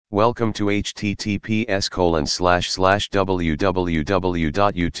Welcome to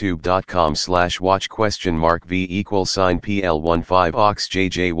https://www.youtube.com/watch?v=pl15aux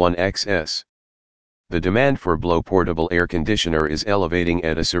jj1xs. The demand for Blaux portable air conditioner is elevating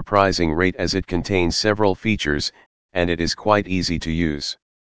at a surprising rate as it contains several features, and it is quite easy to use.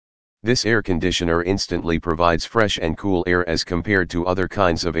 This air conditioner instantly provides fresh and cool air as compared to other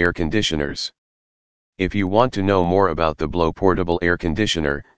kinds of air conditioners. If you want to know more about the Blaux portable air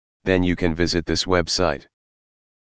conditioner, then you can visit this website.